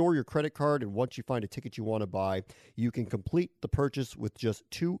can store your credit card, and once you find a ticket you want to buy, you can complete the purchase with just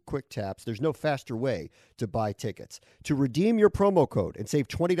 2 quick taps. There's no faster way to buy tickets. To redeem your promo code and save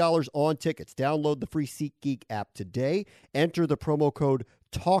 $20 on tickets, download the free SeatGeek app today. Enter the promo code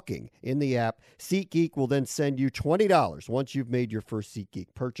TALKING in the app. SeatGeek will then send you $20 once you've made your first SeatGeek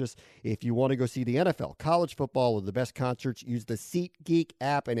purchase. If you want to go see the NFL, college football, or the best concerts, use the SeatGeek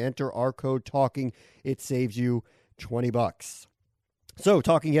app and enter our code TALKING. It saves you $20. So,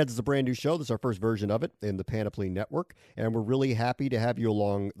 Talking Heads is a brand new show. This is our first version of it in the Panoply Network, and we're really happy to have you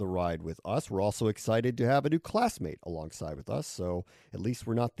along the ride with us. We're also excited to have a new classmate alongside with us, so at least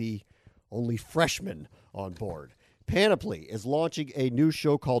we're not the only freshmen on board. Panoply is launching a new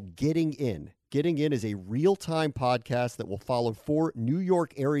show called Getting In. Getting In is a real-time podcast that will follow 4 New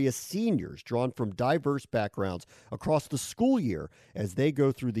York area seniors drawn from diverse backgrounds across the school year as they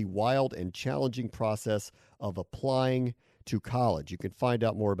go through the wild and challenging process of applying to college. You can find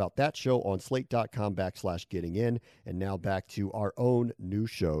out more about that show on slate.com/getting in. And now back to our own new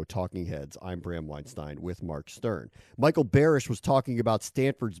show, Talking Heads. I'm Bram Weinstein with Mark Stern. Michael Barasch was talking about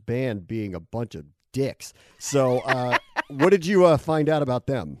Stanford's band being a bunch of dicks. So what did you find out about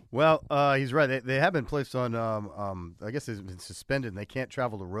them? Well, he's right. They have been placed on, I guess they've been suspended, and they can't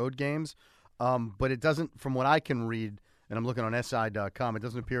travel to road games. But it doesn't, from what I can read, and I'm looking on SI.com, it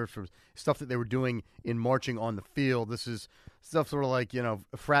doesn't appear for stuff that they were doing in marching on the field. This is stuff sort of like,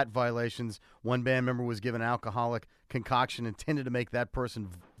 frat violations. One band member was given alcoholic concoction intended to make that person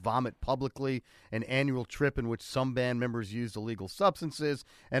vomit publicly, an annual trip in which some band members used illegal substances,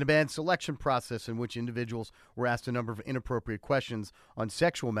 and a band selection process in which individuals were asked a number of inappropriate questions on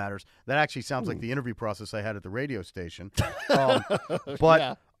sexual matters. That actually sounds like the interview process I had at the radio station.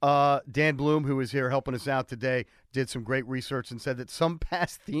 But Dan Bloom, who is here helping us out today, did some great research and said that some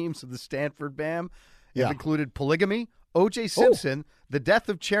past themes of the Stanford Band have included polygamy, O.J. Simpson, the death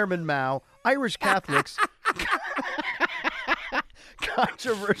of Chairman Mao, Irish Catholics,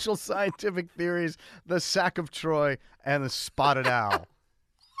 controversial scientific theories, the sack of Troy, and the spotted owl.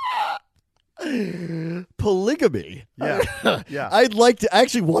 Polygamy. Yeah. I'd like to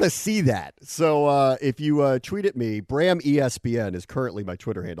actually want to see that. So if you tweet at me, Bram ESPN is currently my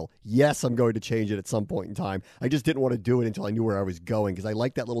Twitter handle. Yes, I'm going to change it at some point in time. I just didn't want to do it until I knew where I was going because I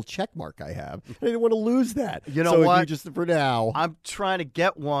like that little check mark I have. I didn't want to lose that. You know so what? If you just for now, I'm trying to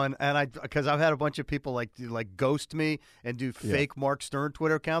get one, and because I've had a bunch of people like ghost me and do fake Mark Stern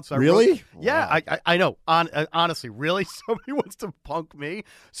Twitter accounts. So really? Wow. I know. Honestly, really, somebody wants to punk me.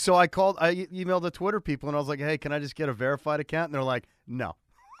 So I emailed the Twitter people and I was like, "Hey, can I just get a verified account?" And they're like, "No."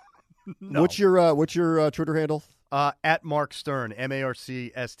 No. What's your Twitter handle? At Mark Stern,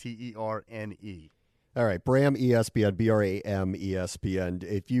 MarkSterne. All right, Bram ESPN, BRAM ESPN.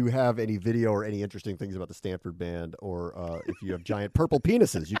 If you have any video or any interesting things about the Stanford Band, or if you have giant purple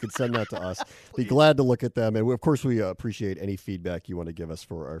penises, you can send that to us. Be glad to look at them, and of course, we appreciate any feedback you want to give us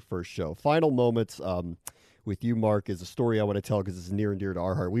for our first show. Final moments. With you, Mark, is a story I want to tell because it's near and dear to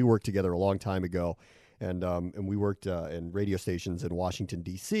our heart. We worked together a long time ago, and we worked in radio stations in Washington,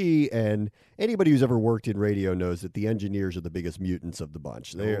 D.C., and anybody who's ever worked in radio knows that the engineers are the biggest mutants of the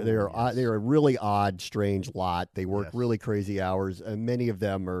bunch. They are a really odd, strange lot. They work really crazy hours, and many of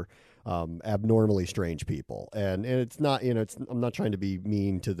them are abnormally strange people. And it's not, I'm not trying to be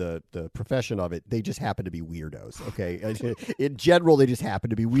mean to the profession of it. They just happen to be weirdos, okay? In general, they just happen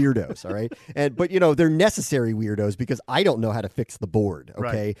to be weirdos, all right? But they're necessary weirdos because I don't know how to fix the board,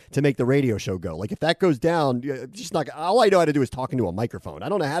 okay, to make the radio show go. Like, if that goes down, just not, all I know how to do is talk into a microphone. I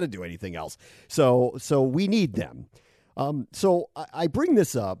don't know how to do anything else. So we need them. So I bring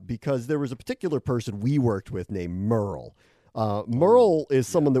this up because there was a particular person we worked with named Merle. Merle is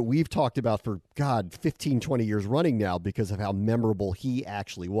someone that we've talked about for, 15, 20 years running now because of how memorable he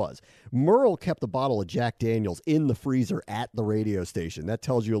actually was. Merle kept a bottle of Jack Daniels in the freezer at the radio station. That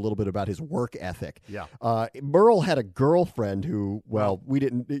tells you a little bit about his work ethic. Yeah. Merle had a girlfriend who, we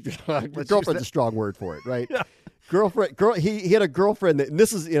didn't, girlfriend's a strong word for it, right? Yeah. He had a girlfriend that, and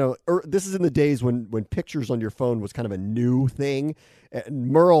this is, this is in the days when pictures on your phone was kind of a new thing.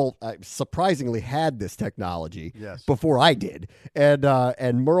 And Merle surprisingly had this technology before I did. And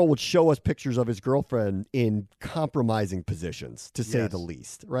Merle would show us pictures of his girlfriend in compromising positions, to say the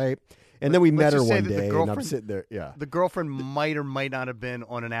least, right? And then we met her one day, and I'm sitting there. Yeah, the girlfriend might or might not have been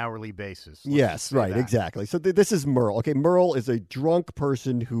on an hourly basis. Yes, right, exactly. So this is Merle. Okay, Merle is a drunk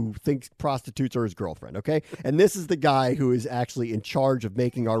person who thinks prostitutes are his girlfriend. Okay, and this is the guy who is actually in charge of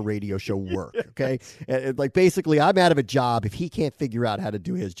making our radio show work. Okay, and basically, I'm out of a job if he can't figure out how to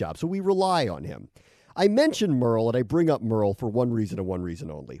do his job, so we rely on him. I mention Merle, and I bring up Merle for one reason and one reason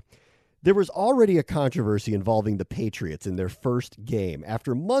only. There was already a controversy involving the Patriots in their first game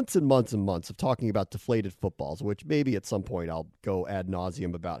after months and months and months of talking about deflated footballs, which maybe at some point I'll go ad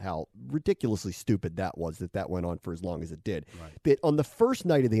nauseum about how ridiculously stupid that was that went on for as long as it did. Right. But on the first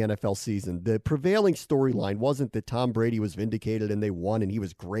night of the NFL season, the prevailing storyline wasn't that Tom Brady was vindicated and they won and he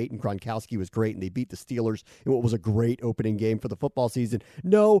was great and Gronkowski was great and they beat the Steelers in what was a great opening game for the football season.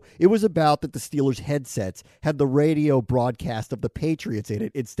 No, it was about that the Steelers headsets had the radio broadcast of the Patriots in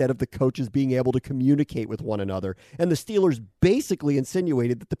it instead of the coaches being able to communicate with one another. And the Steelers basically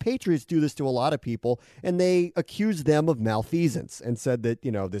insinuated that the Patriots do this to a lot of people, and they accused them of malfeasance and said that,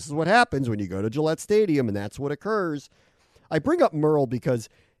 this is what happens when you go to Gillette Stadium, and that's what occurs. I bring up Merle because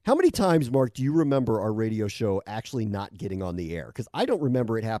how many times, Mark, do you remember our radio show actually not getting on the air? Because I don't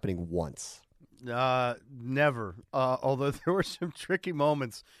remember it happening once. Never. Although there were some tricky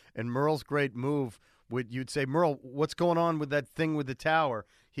moments, and Merle's great move, you'd say, Merle, what's going on with that thing with the tower?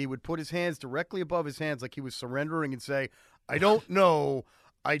 He would put his hands directly above his hands like he was surrendering and say, I don't know.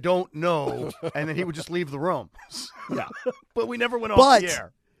 I don't know. And then he would just leave the room. Yeah. But we never went off the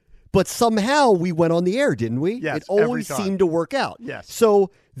air. But somehow we went on the air, didn't we? Yes, it always seemed to work out. Yes.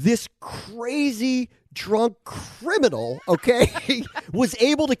 So this crazy drunk criminal, okay, was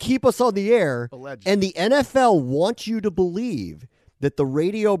able to keep us on the air. Alleged. And the NFL wants you to believe that the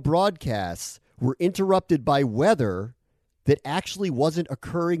radio broadcasts were interrupted by weather that actually wasn't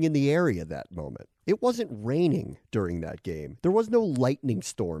occurring in the area that moment. It wasn't raining during that game. There was no lightning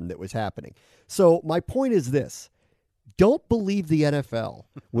storm that was happening. So my point is this. Don't believe the NFL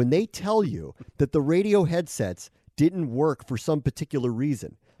when they tell you that the radio headsets didn't work for some particular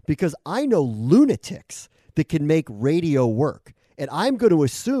reason, because I know lunatics that can make radio work. And I'm going to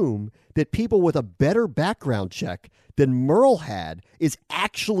assume that people with a better background check than Merle had is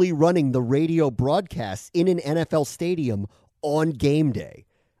actually running the radio broadcasts in an NFL stadium on game day.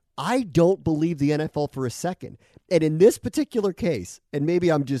 I don't believe the NFL for a second. And in this particular case, and maybe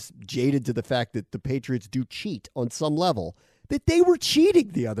I'm just jaded to the fact that the Patriots do cheat on some level, that they were cheating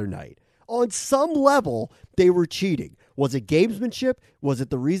the other night. On some level, they were cheating. Was it gamesmanship? Was it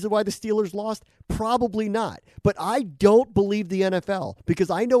the reason why the Steelers lost? Probably not. But I don't believe the NFL, because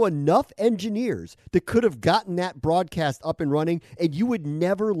I know enough engineers that could have gotten that broadcast up and running, and you would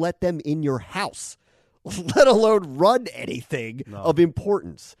never let them in your house, let alone run anything of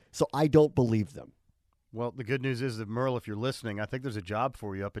importance. So I don't believe them. Well, the good news is that, Merle, if you're listening, I think there's a job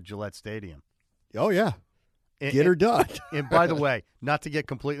for you up at Gillette Stadium. Oh, yeah. Get her done. And by the way, not to get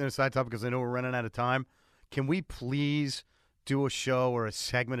completely on a side topic because I know we're running out of time, can we please do a show or a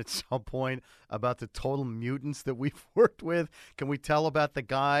segment at some point about the total mutants that we've worked with? Can we tell about the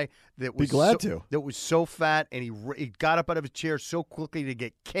guy that was that was so fat and he got up out of his chair so quickly to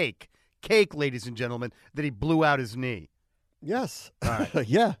get cake, ladies and gentlemen, that he blew out his knee? Yes. All right.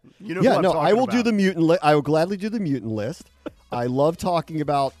 Yeah. You know who I'm I will talking do the mutant list. I will gladly do the mutant list. I love talking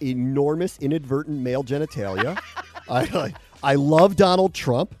about enormous inadvertent male genitalia. I love Donald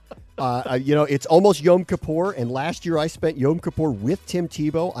Trump. It's almost Yom Kippur, and last year I spent Yom Kippur with Tim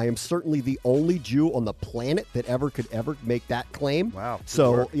Tebow. I am certainly the only Jew on the planet that could ever make that claim. Wow.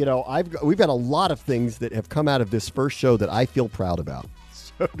 So, we've got a lot of things that have come out of this first show that I feel proud about.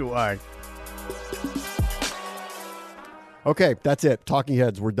 So do I. Okay, that's it. Talking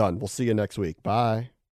Heads, we're done. We'll see you next week. Bye.